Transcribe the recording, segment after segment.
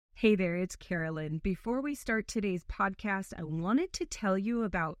Hey there, it's Carolyn. Before we start today's podcast, I wanted to tell you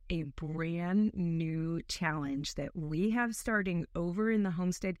about a brand new challenge that we have starting over in the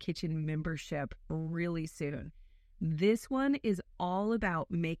Homestead Kitchen membership really soon. This one is all about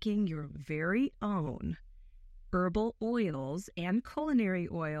making your very own herbal oils and culinary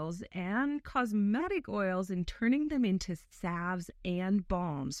oils and cosmetic oils and turning them into salves and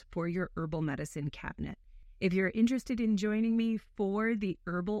balms for your herbal medicine cabinet. If you're interested in joining me for the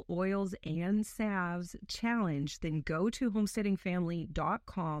Herbal Oils and Salves Challenge, then go to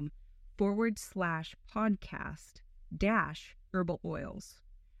homesteadingfamily.com/podcast-herbal oils.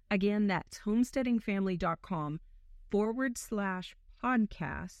 Again, that's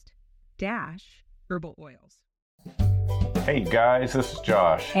homesteadingfamily.com/podcast-herbal oils. Hey guys, this is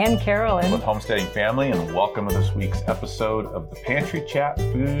Josh and Carolyn with Homesteading Family, and welcome to this week's episode of the Pantry Chat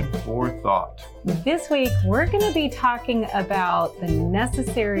Food for Thought. This week, we're going to be talking about the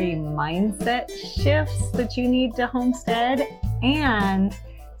necessary mindset shifts that you need to homestead and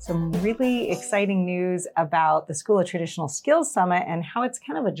some really exciting news about the School of Traditional Skills Summit and how it's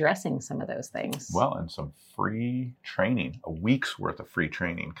kind of addressing some of those things. Well, and some free training, a week's worth of free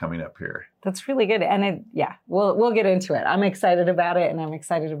training coming up here. That's really good. And we'll get into it. I'm excited about it, and I'm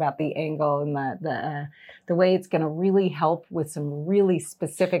excited about the angle and the way it's going to really help with some really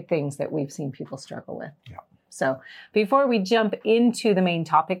specific things that we've seen people struggle with. Yeah. So before we jump into the main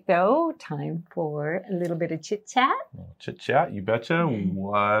topic, though, time for a little bit of chit-chat. Chit-chat, you betcha.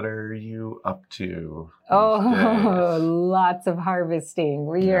 What are you up to these days? Lots of harvesting.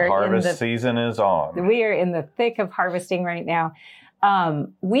 Harvest season is on. We are in the thick of harvesting right now.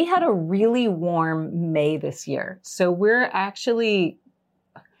 We had a really warm May this year. So we're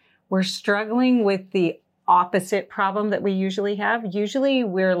struggling with the opposite problem that we usually have. Usually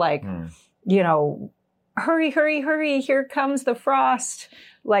we're like, hurry, hurry, hurry, here comes the frost.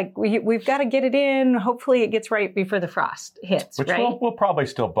 Like, we've got to get it in. Hopefully it gets right before the frost hits, Which right? we'll probably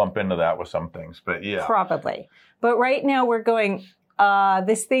still bump into that with some things, but yeah. Probably. But right now we're going,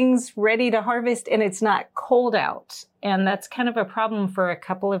 this thing's ready to harvest and it's not cold out. And that's kind of a problem for a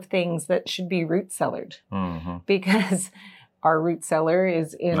couple of things that should be root cellared. Mm-hmm. Because our root cellar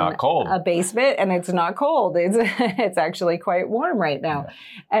is in a basement and it's not cold. It's actually quite warm right now. Yeah.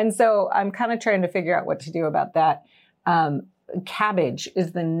 And so I'm kind of trying to figure out what to do about that. Cabbage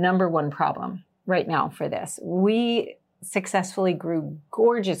is the number one problem right now for this. We successfully grew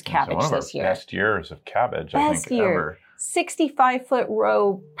gorgeous cabbage this year. Best years of cabbage, I think, ever. 65-foot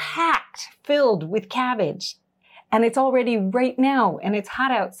row packed, filled with cabbage. And it's all ready right now, and it's hot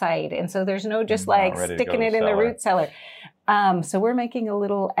outside. And so there's no just like sticking it in the root cellar. So we're making a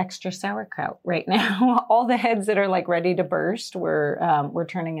little extra sauerkraut right now. All the heads that are like ready to burst, we're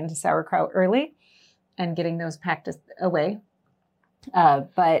turning into sauerkraut early and getting those packed away.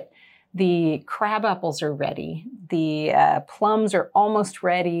 But the crab apples are ready. The plums are almost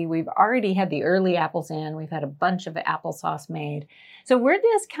ready. We've already had the early apples in. We've had a bunch of applesauce made. So we're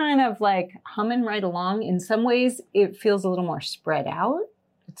just kind of like humming right along. In some ways, it feels a little more spread out.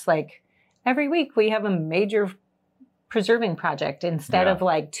 It's like every week we have a major preserving project instead of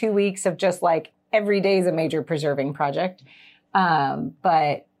like 2 weeks of just like every day is a major preserving project.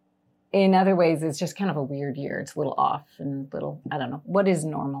 But in other ways, it's just kind of a weird year. It's a little off and I don't know. What is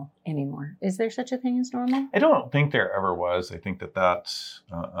normal anymore? Is there such a thing as normal? I don't think there ever was. I think that's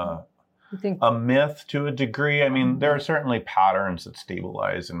a myth to a degree. I mean, there are certainly patterns that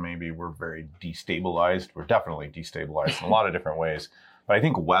stabilize, and maybe we're very destabilized. We're definitely destabilized in a lot of different ways. But I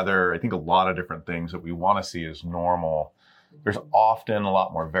think weather, a lot of different things that we want to see as normal. There's often a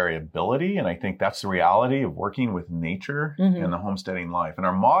lot more variability, and I think that's the reality of working with nature in the homesteading life. In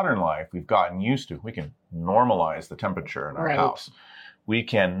our modern life, we've gotten used to, we can normalize the temperature in our house. We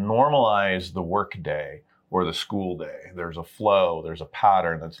can normalize the work day or the school day. There's a flow, there's a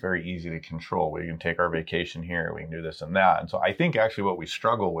pattern that's very easy to control. We can take our vacation here, we can do this and that. And so I think actually what we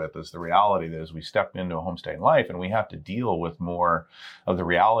struggle with is the reality that as we step into a homesteading life and we have to deal with more of the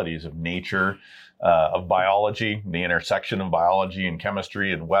realities of nature, of biology, the intersection of biology and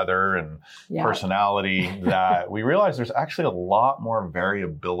chemistry and weather and personality, that we realize there's actually a lot more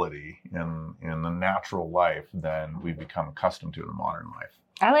variability in the natural life than we've become accustomed to in the modern life.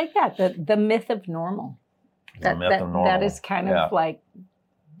 I like that, the myth of normal. That is kind of like,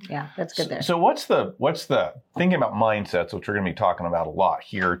 that's good there. So what's the thinking about mindsets, which we're going to be talking about a lot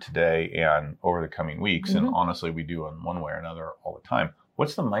here today and over the coming weeks, and honestly we do in one way or another all the time.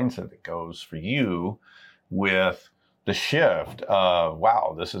 What's the mindset that goes for you with the shift of,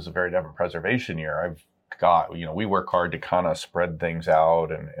 wow, this is a very different preservation year. I've got, we work hard to kind of spread things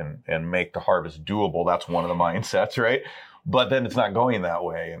out and make the harvest doable. That's one of the mindsets, right? But then it's not going that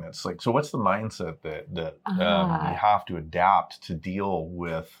way. And it's like, so what's the mindset that you have to adapt to deal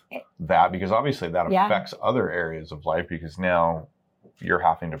with that? Because obviously that affects other areas of life, because now you're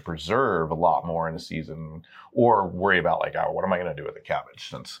having to preserve a lot more in a season, or worry about like, oh, what am I going to do with the cabbage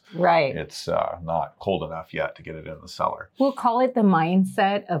since it's not cold enough yet to get it in the cellar. We'll call it the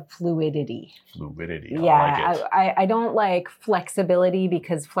mindset of fluidity. Fluidity. Yeah, I like it. I don't like flexibility,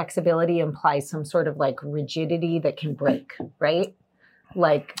 because flexibility implies some sort of like rigidity that can break, right?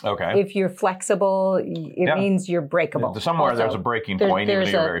 Like, if you're flexible, it means you're breakable. Somewhere also, there's a breaking point, even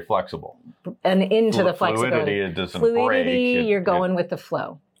if you're very flexible. And into the flexibility. Fluidity, it doesn't Fluidity, break. You're going with the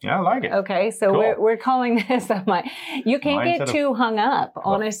flow. Yeah, I like it. Okay, so we're calling this you can't get too hung up,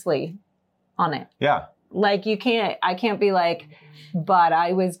 honestly, on it. Yeah. Like I can't be like, but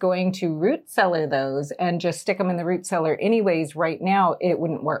I was going to root cellar those and just stick them in the root cellar anyways. Right now, it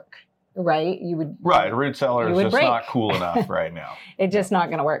wouldn't work. Right? You would. Right. Root cellar is just not cool enough right now. It's just not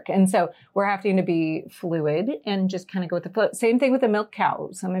going to work. And so we're having to be fluid and just kind of go with the flow. Same thing with the milk cow.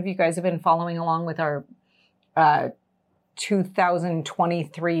 Some of you guys have been following along with our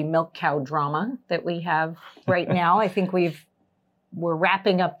 2023 milk cow drama that we have right now. I think we're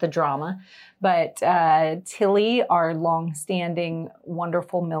wrapping up the drama. But Tilly, our long-standing,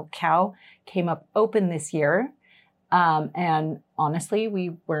 wonderful milk cow, came up open this year. And honestly,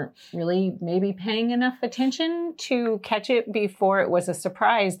 we weren't really maybe paying enough attention to catch it before it was a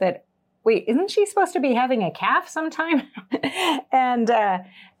surprise that, wait, isn't she supposed to be having a calf sometime? and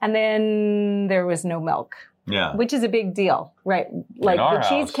then there was no milk. Yeah. Which is a big deal, right? Like the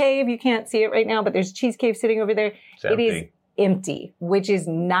cheese cave, you can't see it right now, but there's a cheese cave sitting over there. It is empty, which is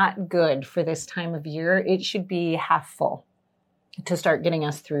not good for this time of year. It should be half full to start getting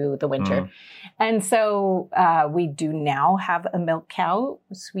us through the winter. And so we do now have a milk cow,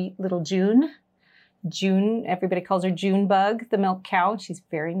 sweet little June. June, everybody calls her Junebug, the milk cow. She's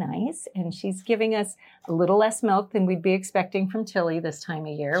very nice. And she's giving us a little less milk than we'd be expecting from Tilly this time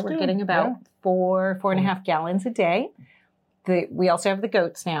of year. We're getting about 4.5 gallons a day. We also have the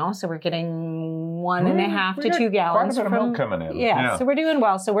goats now, so we're getting 1.5 to 2 gallons. Quite a bit of milk coming in. Yeah, so we're doing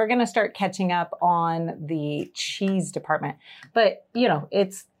well. So we're going to start catching up on the cheese department. But,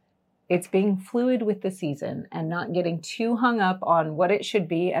 it's being fluid with the season and not getting too hung up on what it should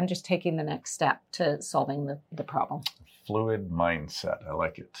be and just taking the next step to solving the problem. Fluid mindset. I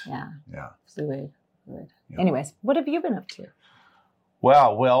like it. Yeah. Yeah. Fluid. Yeah. Anyways, what have you been up to?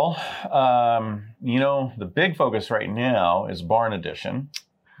 Well, the big focus right now is barn addition.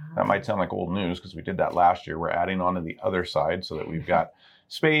 That might sound like old news because we did that last year. We're adding on to the other side so that we've got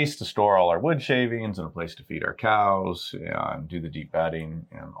space to store all our wood shavings and a place to feed our cows and do the deep bedding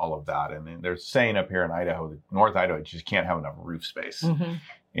and all of that. And then there's saying up here in Idaho, North Idaho, you just can't have enough roof space.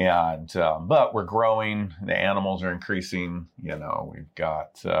 And but we're growing. The animals are increasing. We've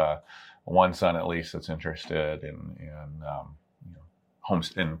got one son at least that's interested in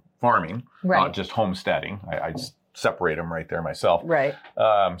homestead and farming, not just homesteading. I separate them right there myself. Right.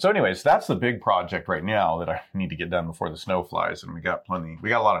 So anyways, that's the big project right now that I need to get done before the snow flies. And we got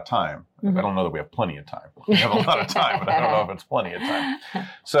a lot of time. I don't know that we have plenty of time. We have a lot of time, but I don't know if it's plenty of time.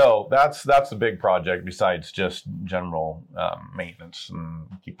 So that's the big project besides just general maintenance and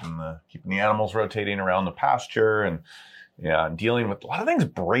keeping the animals rotating around the pasture and dealing with a lot of things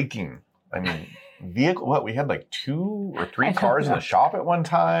breaking. I mean, we had like 2 or 3 cars in the shop at one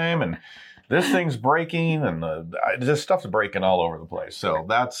time, and this thing's breaking, and this stuff's breaking all over the place. So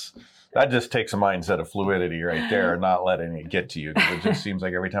that just takes a mindset of fluidity right there, not letting it get to you. Because it just seems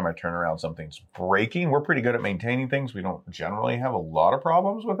like every time I turn around, something's breaking. We're pretty good at maintaining things. We don't generally have a lot of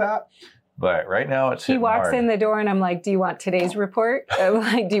problems with that. But right now it's He walks in the door and I'm like, do you want today's report?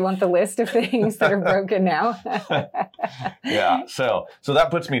 Do you want the list of things that are broken now? Yeah. So that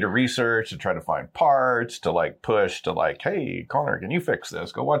puts me to research, to try to find parts, to push to hey, Connor, can you fix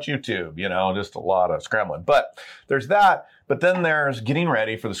this? Go watch YouTube, just a lot of scrambling. But there's that. But then there's getting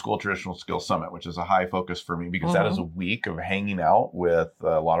ready for the School Traditional Skills Summit, which is a high focus for me because that is a week of hanging out with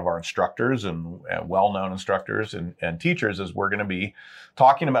a lot of our instructors and well-known instructors and teachers, as we're going to be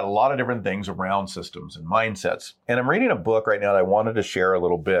talking about a lot of different things around systems and mindsets. And I'm reading a book right now that I wanted to share a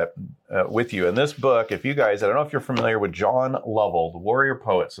little bit with you. And this book, if you guys, I don't know if you're familiar with John Lovell, the Warrior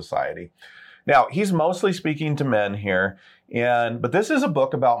Poet Society. Now, he's mostly speaking to men here, but this is a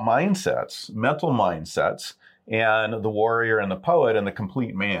book about mindsets, mental mindsets, and the warrior and the poet and the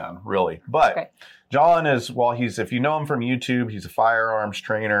complete man, really. But John is, if you know him from YouTube, he's a firearms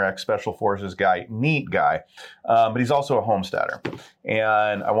trainer, ex-special forces guy, neat guy, but he's also a homesteader.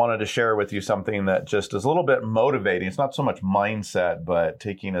 And I wanted to share with you something that just is a little bit motivating. It's not so much mindset, but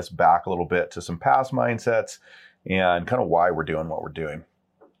taking us back a little bit to some past mindsets and kind of why we're doing what we're doing.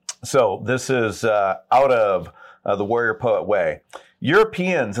 So this is out of The Warrior Poet Way.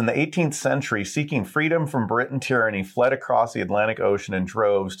 Europeans in the 18th century seeking freedom from Britain tyranny fled across the Atlantic Ocean in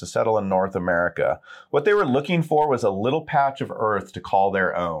droves to settle in North America. What they were looking for was a little patch of earth to call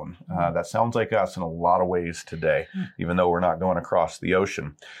their own. That sounds like us in a lot of ways today, even though we're not going across the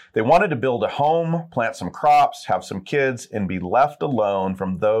ocean. They wanted to build a home, plant some crops, have some kids, and be left alone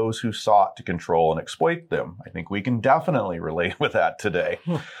from those who sought to control and exploit them. I think we can definitely relate with that today.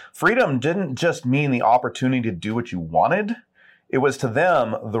 Freedom didn't just mean the opportunity to do what you wanted. It was to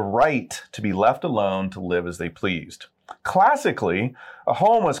them the right to be left alone to live as they pleased. Classically, a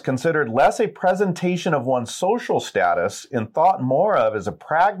home was considered less a presentation of one's social status and thought more of as a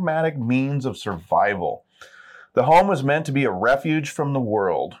pragmatic means of survival. The home was meant to be a refuge from the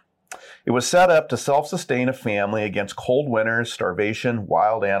world. It was set up to self-sustain a family against cold winters, starvation,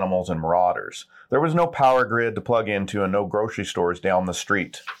 wild animals, and marauders. There was no power grid to plug into and no grocery stores down the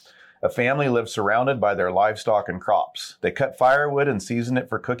street. A family lived surrounded by their livestock and crops. They cut firewood and seasoned it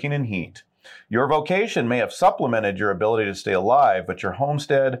for cooking and heat. Your vocation may have supplemented your ability to stay alive, but your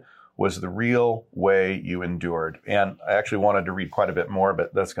homestead was the real way you endured. And I actually wanted to read quite a bit more,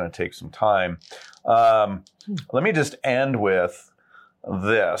 but that's going to take some time. Let me just end with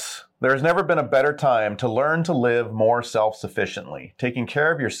this. There's never been a better time to learn to live more self-sufficiently. Taking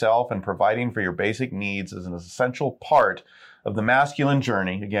care of yourself and providing for your basic needs is an essential part of the masculine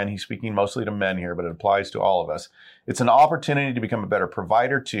journey. Again, he's speaking mostly to men here, but it applies to all of us. It's an opportunity to become a better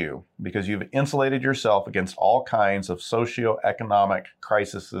provider too, because you've insulated yourself against all kinds of socioeconomic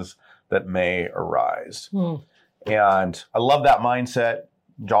crises that may arise. And I love that mindset.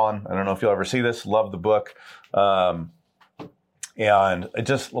 John, I don't know if you'll ever see this, love the book. And I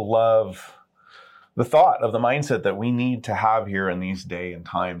just love the thought of the mindset that we need to have here in these day and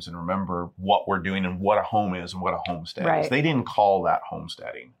times, and remember what we're doing and what a home is and what a homestead is. They didn't call that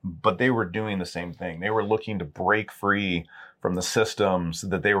homesteading, but they were doing the same thing. They were looking to break free from the systems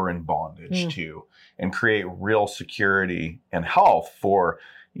that they were in bondage to and create real security and health for,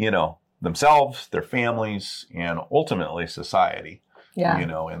 themselves, their families, and ultimately society,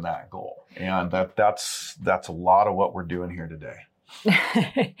 in that goal. And that's a lot of what we're doing here today.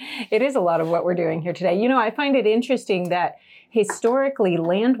 It is a lot of what we're doing here today. I find it interesting that historically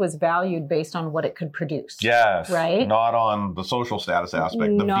land was valued based on what it could produce. Yes. Right? Not on the social status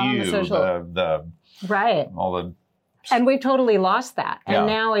aspect, the view, the right. All the... And we've totally lost that. And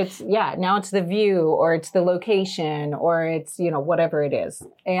now it's the view, or it's the location, or it's, whatever it is.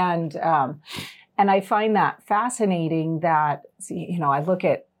 And I find that fascinating that, I look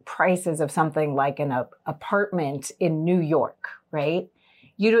at prices of something like an apartment in New York, right?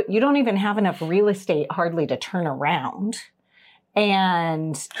 You don't even have enough real estate hardly to turn around.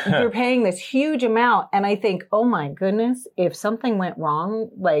 And you're paying this huge amount. And I think, oh my goodness, if something went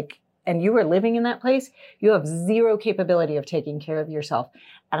wrong, and you were living in that place, you have zero capability of taking care of yourself.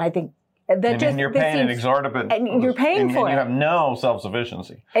 And I think and you're paying an exorbitant, and you're paying for it. And you have no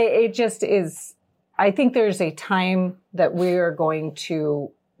self-sufficiency. It just is. I think there's a time that we are going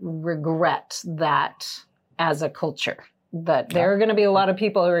to regret that as a culture. That there are going to be a lot of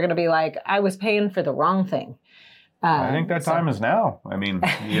people who are going to be like, I was paying for the wrong thing. I think that time is now. I mean,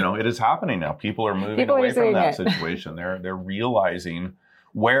 it is happening now. People are moving away from that situation. They're realizing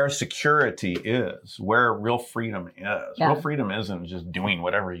where security is, where real freedom is. Yeah. Real freedom isn't just doing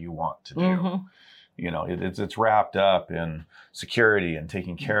whatever you want to do. It's wrapped up in security and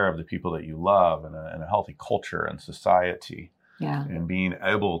taking care of the people that you love, and a healthy culture and society. Yeah. And being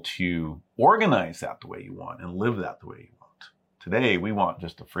able to organize that the way you want and live that the way you want. Today, we want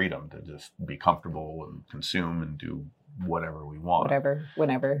just the freedom to just be comfortable and consume and do whatever we want. Whatever,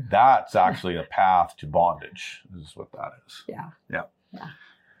 whenever. That's actually a path to bondage, is what that is. Yeah.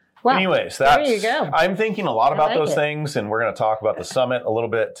 Well, anyways, there you go. I'm thinking a lot about those things, and we're going to talk about the summit a little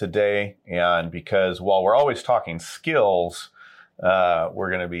bit today. And because while we're always talking skills, we're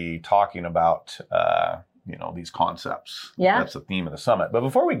going to be talking about these concepts. Yeah. That's the theme of the summit. But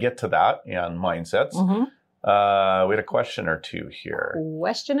before we get to that and mindsets, we had a question or two here.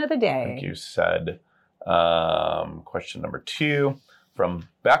 Question of the day. I think you said question number 2 from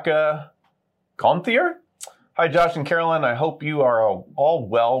Becca Gonthier. Hi, Josh and Carolyn. I hope you are all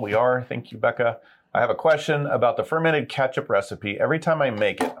well. We are. Thank you, Becca. I have a question about the fermented ketchup recipe. Every time I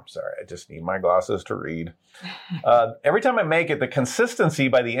make it, I'm sorry, I just need my glasses to read. Every time I make it, the consistency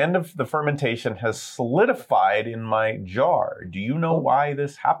by the end of the fermentation has solidified in my jar. Do you know why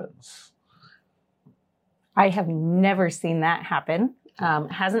this happens? I have never seen that happen.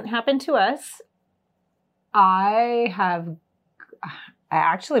 Hasn't happened to us. I I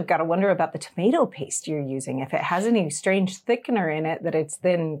actually have got to wonder about the tomato paste you're using. If it has any strange thickener in it, that it's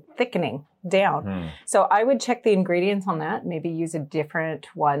then thickening down. So I would check the ingredients on that, maybe use a different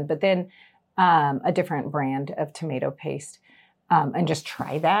one, but then a different brand of tomato paste, and just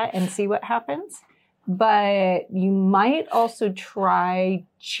try that and see what happens. But you might also try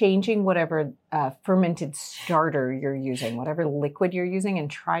changing whatever fermented starter you're using, whatever liquid you're using,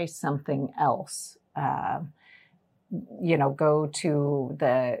 and try something else. Go to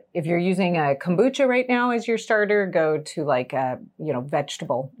if you're using a kombucha right now as your starter, go to like a,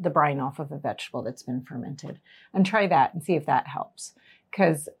 vegetable, the brine off of a vegetable that's been fermented, and try that and see if that helps.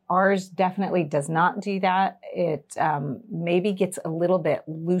 Because ours definitely does not do that. It maybe gets a little bit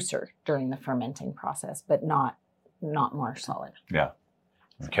looser during the fermenting process, but not more solid. Yeah.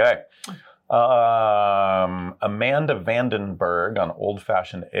 Okay. Amanda Vandenberg on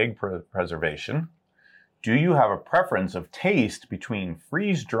old-fashioned egg preservation. Do you have a preference of taste between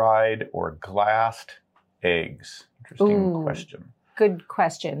freeze-dried or glassed eggs? Interesting question. Good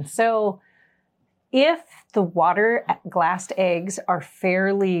question. So if the water glassed eggs are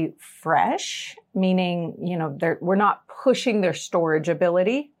fairly fresh, meaning, we're not pushing their storage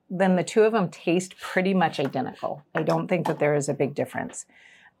ability, then the two of them taste pretty much identical. I don't think that there is a big difference.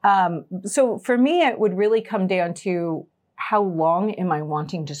 So for me, it would really come down to how long am I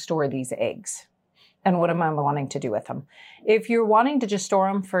wanting to store these eggs? And what am I wanting to do with them? If you're wanting to just store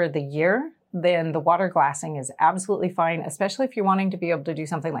them for the year, then the water glassing is absolutely fine, especially if you're wanting to be able to do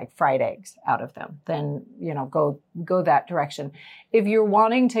something like fried eggs out of them. Then, go that direction. If you're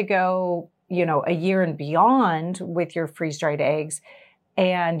wanting to go, a year and beyond with your freeze-dried eggs,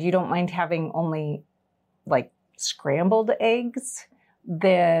 and you don't mind having only like scrambled eggs,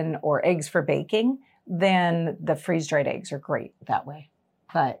 or eggs for baking, then the freeze-dried eggs are great that way.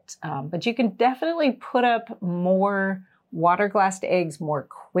 But you can definitely put up more water glassed eggs more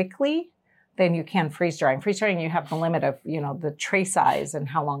quickly than you can freeze drying. Freeze drying, you have the limit of, the tray size and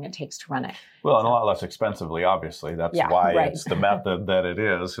how long it takes to run it. Well, and a lot less expensively, obviously. That's why it's the method that it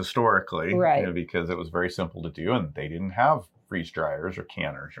is historically, right? Because it was very simple to do, and they didn't have freeze dryers or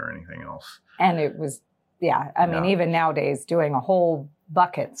canners or anything else. And it was, even nowadays, doing a whole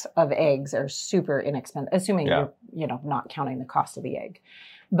buckets of eggs are super inexpensive, assuming you're, not counting the cost of the egg.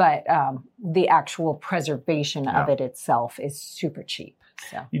 But the actual preservation of it itself is super cheap.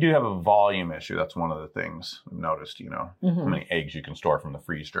 So you do have a volume issue. That's one of the things I've noticed, how many eggs you can store from the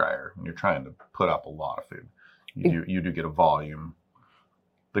freeze dryer. And you're trying to put up a lot of food. You do get a volume.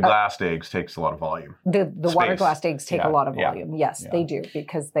 The glassed eggs takes a lot of volume. The water glassed eggs take a lot of volume. Yes, they do,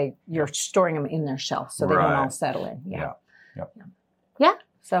 because you're storing them in their shell, so they don't all settle in. Yeah.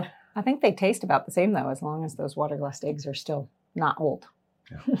 So I think they taste about the same, though, as long as those water glassed eggs are still not old.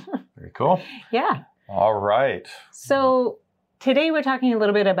 Yeah. Very cool. Yeah. All right. So today we're talking a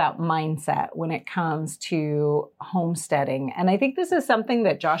little bit about mindset when it comes to homesteading. And I think this is something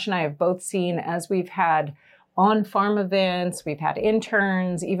that Josh and I have both seen as we've had on-farm events, we've had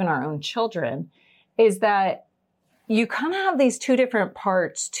interns, even our own children, is that you kind of have these two different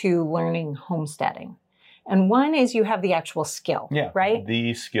parts to learning homesteading. And one is you have the actual skill, right?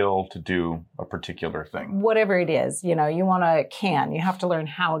 The skill to do a particular thing. Whatever it is, you want to can, you have to learn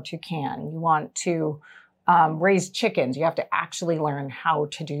how to can. You want to raise chickens, you have to actually learn how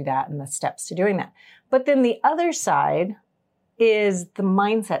to do that and the steps to doing that. But then the other side is the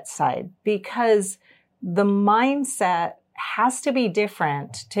mindset side, because the mindset has to be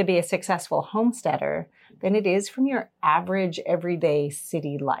different to be a successful homesteader than it is from your average everyday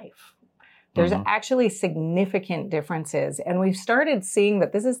city life. There's actually significant differences. And we've started seeing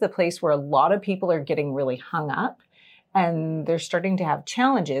that this is the place where a lot of people are getting really hung up, and they're starting to have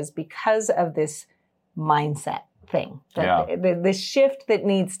challenges because of this mindset thing, the shift that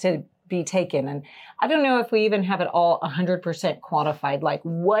needs to be taken. And I don't know if we even have it all 100% quantified. Like,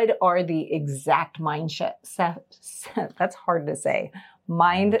 what are the exact mindset that's hard to say.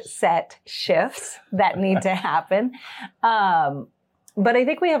 Mindset shifts that need to happen. But I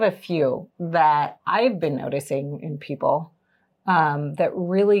think we have a few that I've been noticing in people that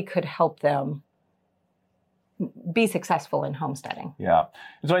really could help them be successful in homesteading. Yeah.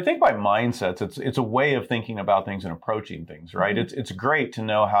 So I think by mindsets, it's a way of thinking about things and approaching things, right? It's great to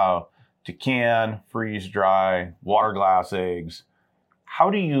know how to can, freeze dry, water glass eggs. How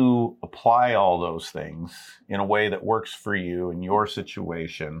do you apply all those things in a way that works for you in your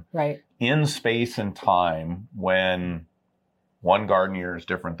situation, right, in space and time, when one garden year is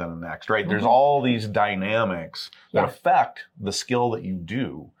different than the next, right? There's all these dynamics that affect the skill that you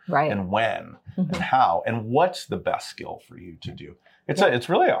do, right, and when and how, and what's the best skill for you to do. It's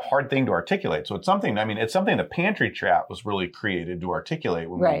really a hard thing to articulate. So it's something the Pantry chat was really created to articulate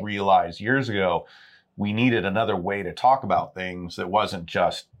when we realized years ago we needed another way to talk about things that wasn't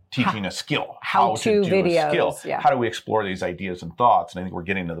just teaching a skill, how to do videos, a skill. Yeah. How do we explore these ideas and thoughts? And I think we're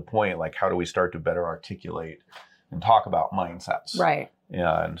getting to the point, like, how do we start to better articulate and talk about mindsets? Right.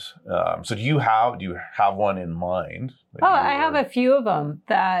 And so do you have one in mind? I have a few of them.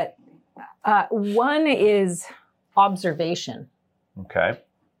 That one is observation. Okay.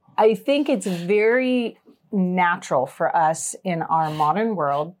 I think it's very natural for us in our modern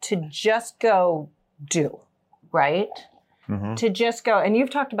world to just go do, right? Mm-hmm. To just go, and you've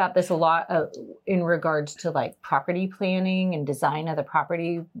talked about this a lot in regards to like property planning and design of the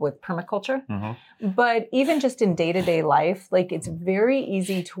property with permaculture. Mm-hmm. But even just in day-to-day life, like it's very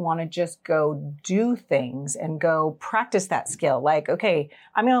easy to want to just go do things and go practice that skill. Like, okay,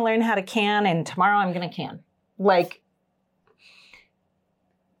 I'm going to learn how to can, and tomorrow I'm going to can. Like,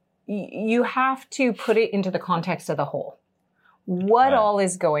 you have to put it into the context of the whole. What all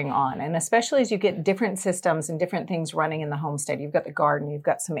is going on? And especially as you get different systems and different things running in the homestead, you've got the garden, you've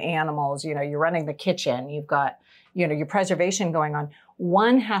got some animals, you're running the kitchen, you've got, your preservation going on.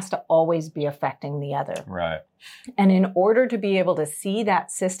 One has to always be affecting the other. Right. And in order to be able to see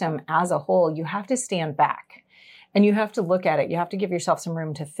that system as a whole, you have to stand back and you have to look at it. You have to give yourself some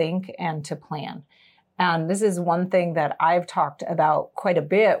room to think and to plan. And this is one thing that I've talked about quite a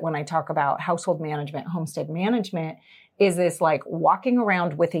bit when I talk about household management, homestead management, is this like walking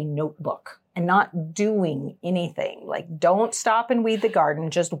around with a notebook and not doing anything. Like, don't stop and weed the garden.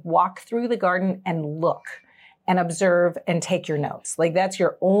 Just walk through the garden and look and observe and take your notes. Like, that's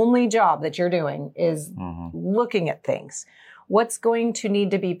your only job that you're doing is looking at things. What's going to need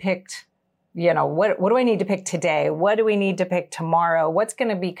to be picked? What do I need to pick today? What do we need to pick tomorrow? What's going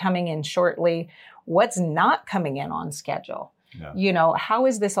to be coming in shortly? What's not coming in on schedule? Yeah. How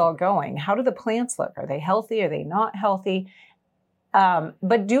is this all going? How do the plants look? Are they healthy? Are they not healthy?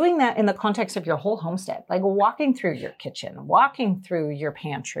 But doing that in the context of your whole homestead, like walking through your kitchen, walking through your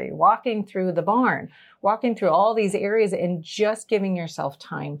pantry, walking through the barn, walking through all these areas and just giving yourself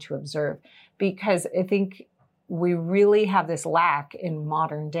time to observe. Because I think we really have this lack in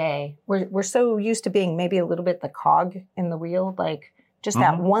modern day. We're so used to being maybe a little bit the cog in the wheel, like just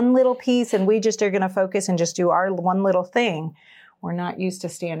that one little piece, and we just are going to focus and just do our one little thing. We're not used to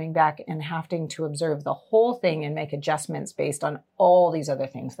standing back and having to observe the whole thing and make adjustments based on all these other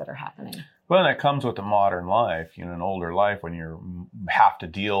things that are happening. Well, and that comes with the modern life, an older life when you have to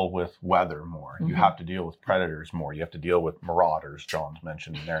deal with weather more. You have to deal with predators more. You have to deal with marauders, John's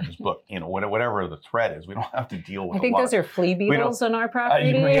mentioned in there in his book. Whatever the threat is, we don't have to deal with I think those are flea beetles on our property.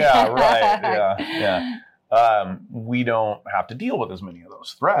 Yeah, right. Yeah. We don't have to deal with as many of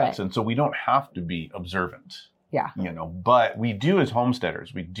those threats. Right. And so we don't have to be observant. Yeah. But we do as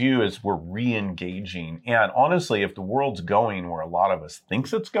homesteaders, as we're re-engaging. And honestly, if the world's going where a lot of us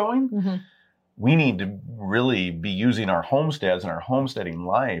thinks it's going, we need to really be using our homesteads and our homesteading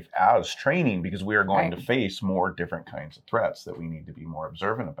life as training, because we are going to face more different kinds of threats that we need to be more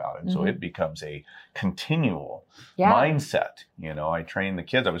observant about. And so it becomes a continual mindset. I train the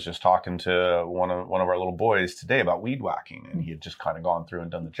kids. I was just talking to one of our little boys today about weed whacking, and he had just kind of gone through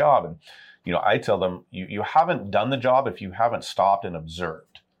and done the job. And, I tell them, you haven't done the job if you haven't stopped and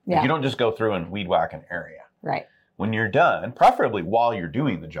observed. Yeah. Like, you don't just go through and weed whack an area. Right. When you're done, preferably while you're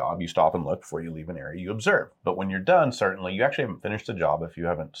doing the job, you stop and look before you leave an area, you observe. But when you're done, certainly you actually haven't finished the job if you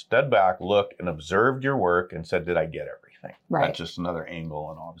haven't stood back, looked, and observed your work and said, did I get everything? Right. That's just another angle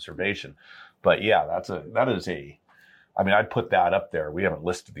and observation. But yeah, I'd put that up there. We haven't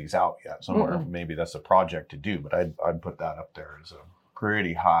listed these out yet. Somewhere, maybe that's a project to do, but I'd put that up there as a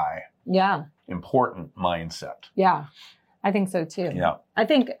pretty high, important mindset. Yeah. I think so too. Yeah. I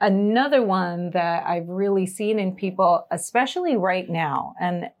think another one that I've really seen in people, especially right now,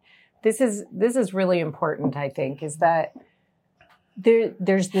 and this is really important, I think, is that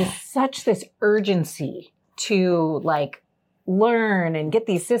there's such this urgency to like learn and get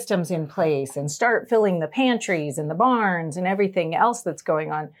these systems in place and start filling the pantries and the barns and everything else that's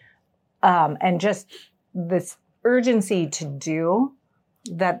going on. And just this urgency to do,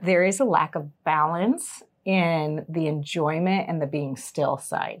 that there is a lack of balance in the enjoyment and the being still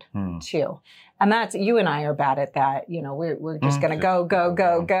side too. And that's, you and I are bad at that. We're just going to go.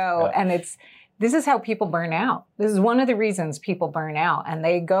 Yeah. And this is how people burn out. This is one of the reasons people burn out, and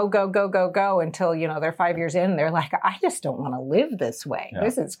they go until, they're 5 years in. They're like, I just don't want to live this way. Yeah.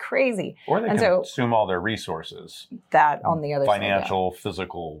 This is crazy. Or they consume all their resources. That on the other financial, side.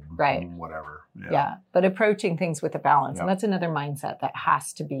 physical, whatever. Yeah. But approaching things with a balance. And that's another mindset that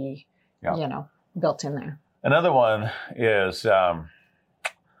has to be, built in there. Another one is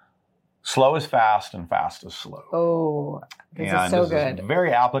slow is fast and fast is slow. Oh, this is so good. Is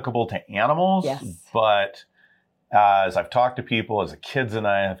very applicable to animals, yes. But as I've talked to people, as the kids and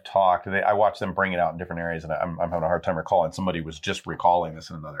I have talked, I watch them bring it out in different areas, and I'm having a hard time recalling. Somebody was just recalling this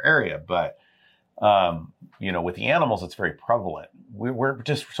in another area, but with the animals, it's very prevalent. We're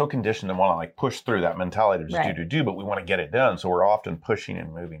just so conditioned to want to like push through that mentality to just do, but we want to get it done. So we're often pushing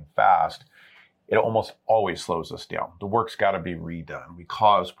and moving fast. It almost always slows us down. The work's got to be redone. We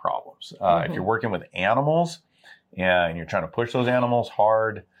cause problems. If you're working with animals and you're trying to push those animals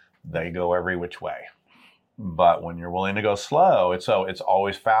hard, they go every which way. But when you're willing to go slow, it's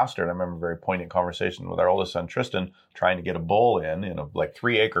always faster. And I remember a very poignant conversation with our oldest son, Tristan, trying to get a bull in a like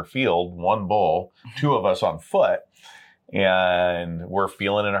 3-acre field, one bull, 2 of us on foot. And we're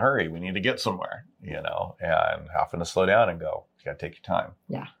feeling in a hurry. We need to get somewhere, and having to slow down and go, you got to take your time.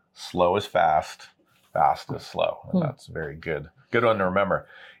 Yeah. Slow is fast, fast is slow. And that's very good. Good one to remember.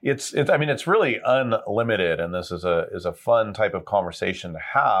 It's really unlimited, and this is a fun type of conversation to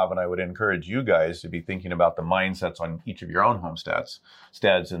have. And I would encourage you guys to be thinking about the mindsets on each of your own homesteads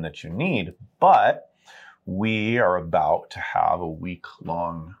and that you need. But we are about to have a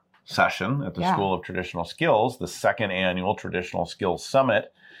week-long session at the School of Traditional Skills, the 2nd annual Traditional Skills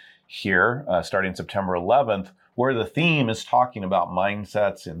Summit here, starting September 11th, where the theme is talking about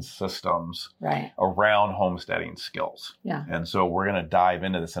mindsets and systems around homesteading skills. Yeah. And so we're going to dive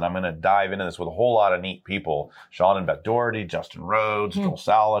into this, and I'm going to dive into this with a whole lot of neat people. Sean and Beth Doherty, Justin Rhodes, Joel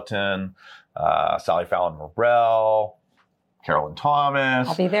Salatin, Sally Fallon Morrell, Carolyn Thomas.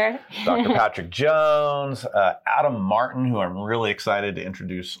 I'll be there. Dr. Patrick Jones, Adam Martin, who I'm really excited to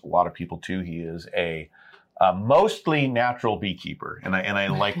introduce a lot of people to. He is a mostly natural beekeeper, and I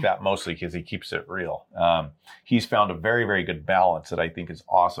like that mostly because he keeps it real. He's found a very, very good balance that I think is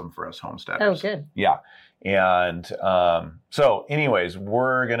awesome for us homesteaders. Oh, good. Yeah. And so anyways,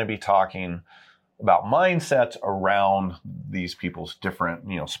 we're going to be talking about mindsets around these people's different,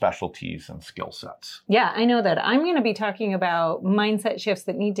 specialties and skill sets. Yeah, I know that. I'm going to be talking about mindset shifts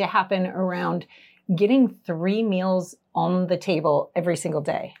that need to happen around getting 3 meals on the table every single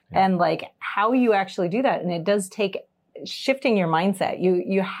day, and like how you actually do that. And it does take shifting your mindset.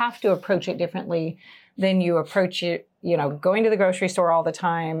 You have to approach it differently than you approach it, going to the grocery store all the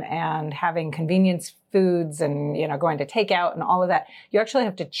time and having convenience foods and, going to takeout and all of that. You actually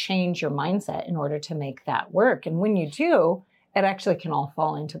have to change your mindset in order to make that work. And when you do, it actually can all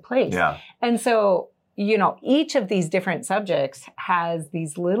fall into place. Yeah. And so, each of these different subjects has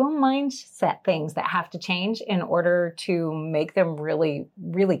these little mindset things that have to change in order to make them really,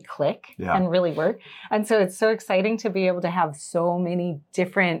 really click and really work. And so it's so exciting to be able to have so many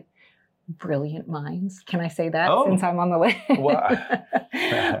different brilliant minds. Can I say that since I'm on the list?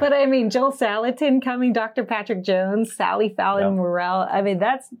 But I mean, Joel Salatin coming, Dr. Patrick Jones, Sally Fallon Morrell. I mean,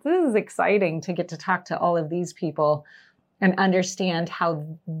 this is exciting to get to talk to all of these people and understand how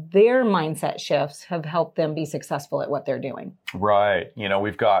their mindset shifts have helped them be successful at what they're doing. Right.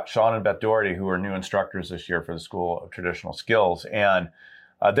 We've got Sean and Beth Doherty, who are new instructors this year for the School of Traditional Skills. And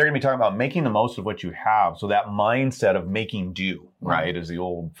they're going to be talking about making the most of what you have. So that mindset of making do, right, is the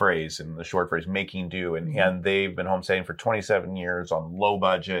old phrase and the short phrase, making do. And they've been homesteading for 27 years on low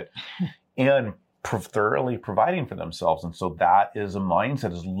budget and thoroughly providing for themselves. And so that is a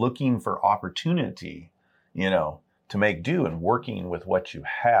mindset, is looking for opportunity, to make do and working with what you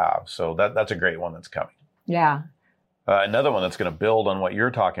have. So that's a great one that's coming. Yeah. Another one that's going to build on what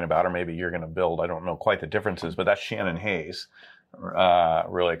you're talking about, or maybe you're going to build, I don't know quite the differences, but that's Shannon Hayes.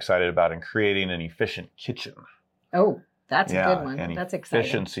 Really excited about in creating an efficient kitchen. Oh, that's a good one. And that's exciting.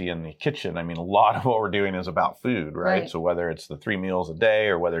 Efficiency in the kitchen. I mean, a lot of what we're doing is about food, right? So whether it's the 3 meals a day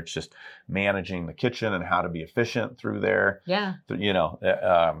or whether it's just managing the kitchen and how to be efficient through there. Yeah.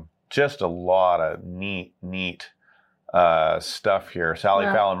 Just a lot of neat stuff here. Sally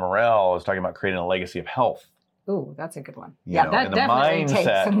Fallon Morrell is talking about creating a legacy of health. Ooh, that's a good one. That definitely takes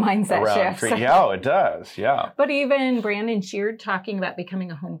some mindset shifts. It does. Yeah. But even Brandon Sheard talking about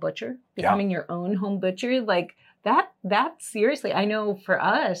becoming a home butcher, becoming your own home butcher, like that seriously, I know for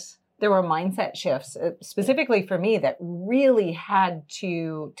us, there were mindset shifts, specifically for me, that really had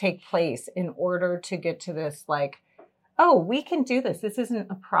to take place in order to get to this, like, oh, we can do this. This isn't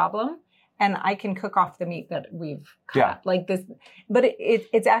a problem. And I can cook off the meat that we've cut like this. But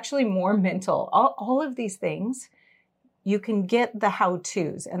it's actually more mental. All of these things, you can get the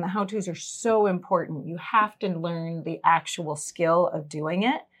how-tos. And the how-tos are so important. You have to learn the actual skill of doing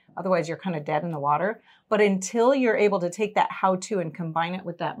it. Otherwise, you're kind of dead in the water. But until you're able to take that how-to and combine it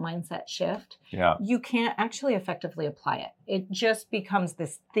with that mindset shift, you can't actually effectively apply it. It just becomes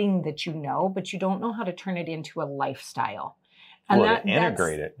this thing that you know, but you don't know how to turn it into a lifestyle. And to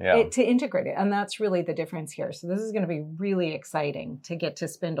integrate it. To integrate it. And that's really the difference here. So this is going to be really exciting to get to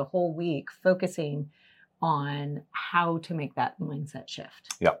spend a whole week focusing on how to make that mindset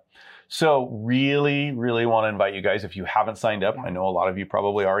shift. Yep. So really, really want to invite you guys, if you haven't signed up, I know a lot of you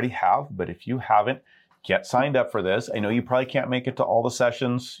probably already have, but if you haven't, get signed up for this. I know you probably can't make it to all the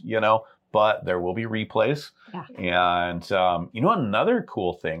sessions, but there will be replays. Yeah. And, another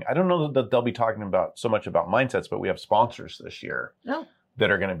cool thing, I don't know that they'll be talking about so much about mindsets, but we have sponsors this year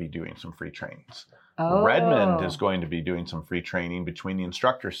that are going to be doing some free trainings. Redmond is going to be doing some free training between the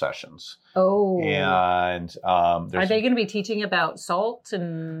instructor sessions. And are they going to be teaching about salt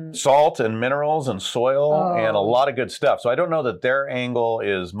and minerals and soil and a lot of good stuff? So I don't know that their angle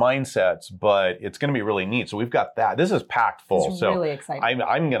is mindsets, but it's going to be really neat. So we've got that. This is packed full. It's really exciting.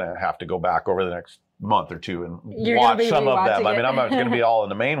 I'm going to have to go back over the next month or two and watch some of them. I mean, I'm not going to be all in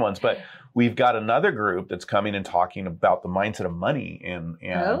the main ones, but we've got another group that's coming and talking about the mindset of money and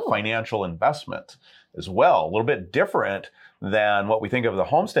financial investment as well. A little bit different than what we think of the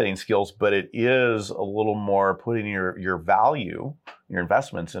homesteading skills, but it is a little more putting your value, your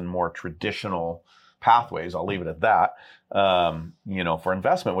investments in more traditional pathways. I'll leave it at that. For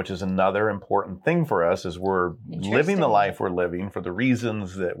investment, which is another important thing for us as we're living the life we're living for the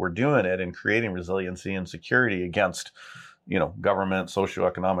reasons that we're doing it and creating resiliency and security against government,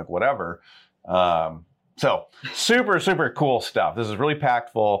 socioeconomic, whatever. So super, super cool stuff. This is really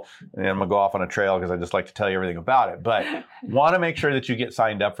packed full, and I'm going to go off on a trail because I just like to tell you everything about it. But want to make sure that you get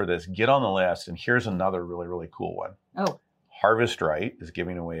signed up for this. Get on the list. And here's another really, really cool one. Harvest Right is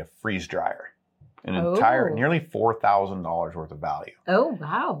giving away a freeze dryer. An entire, nearly $4,000 worth of value. Oh,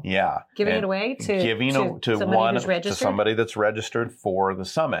 wow. Yeah. Giving it away to somebody that's registered for the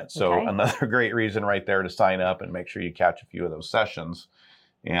summit. So another great reason right there to sign up and make sure you catch a few of those sessions.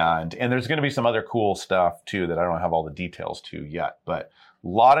 And there's going to be some other cool stuff too that I don't have all the details to yet, but a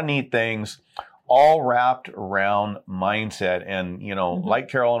lot of neat things all wrapped around mindset. And, like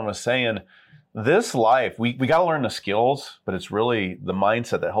Carolyn was saying, this life, we got to learn the skills, but it's really the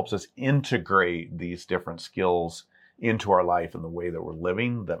mindset that helps us integrate these different skills into our life and the way that we're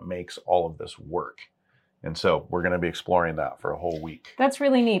living that makes all of this work. And so we're going to be exploring that for a whole week. That's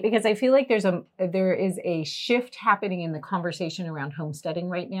really neat because I feel like there is a shift happening in the conversation around homesteading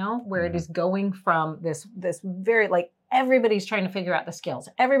right now, where it is going from this very everybody's trying to figure out the skills.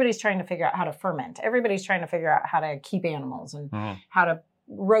 Everybody's trying to figure out how to ferment. Everybody's trying to figure out how to keep animals and how to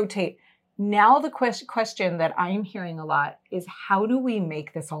rotate. Now the question that I'm hearing a lot is, how do we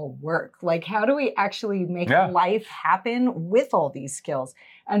make this all work? Like, how do we actually make life happen with all these skills?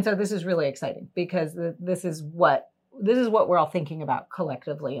 And so this is really exciting because this is what we're all thinking about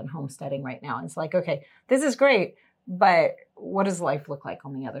collectively in homesteading right now. And it's like, okay, this is great, but what does life look like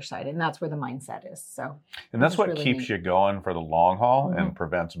on the other side? And that's where the mindset is. So, and that's what really keeps you going for the long haul and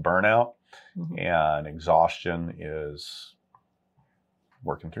prevents burnout and exhaustion is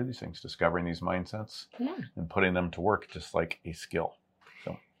working through these things, discovering these mindsets and putting them to work just like a skill.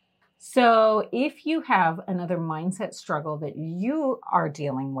 So if you have another mindset struggle that you are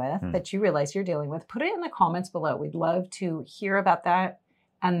dealing with, that you realize you're dealing with, put it in the comments below. We'd love to hear about that.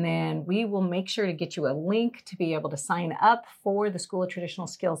 And then we will make sure to get you a link to be able to sign up for the School of Traditional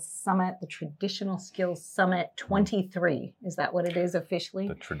Skills Summit, the Traditional Skills Summit 23. Is that what it is officially?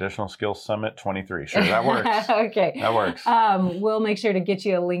 The Traditional Skills Summit 23. Sure, that works. Okay. That works. We'll make sure to get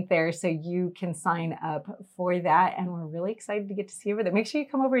you a link there so you can sign up for that. And we're really excited to get to see you over there. Make sure you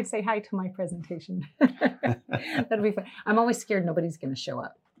come over and say hi to my presentation. That'll be fun. I'm always scared nobody's going to show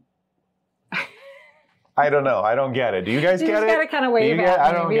up. I don't know. I don't get it. Do you guys get it? You just got to kind of wave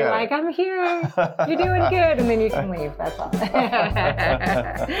at me. Be like, it. I'm here. You're doing good. And then you can leave. That's all.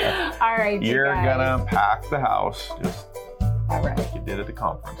 All right. You're going to pack the house just all right. like you did at the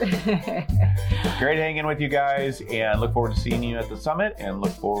conference. Great hanging with you guys. And look forward to seeing you at the summit. And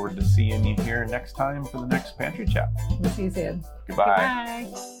look forward to seeing you here next time for the next Pantry Chat. We'll see you soon. Goodbye.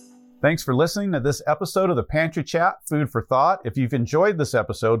 Goodbye. Thanks for listening to this episode of the Pantry Chat, Food for Thought. If you've enjoyed this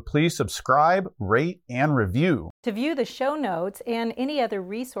episode, please subscribe, rate, and review. To view the show notes and any other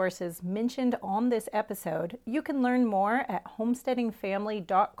resources mentioned on this episode, you can learn more at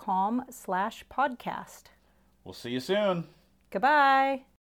homesteadingfamily.com/podcast. We'll see you soon. Goodbye.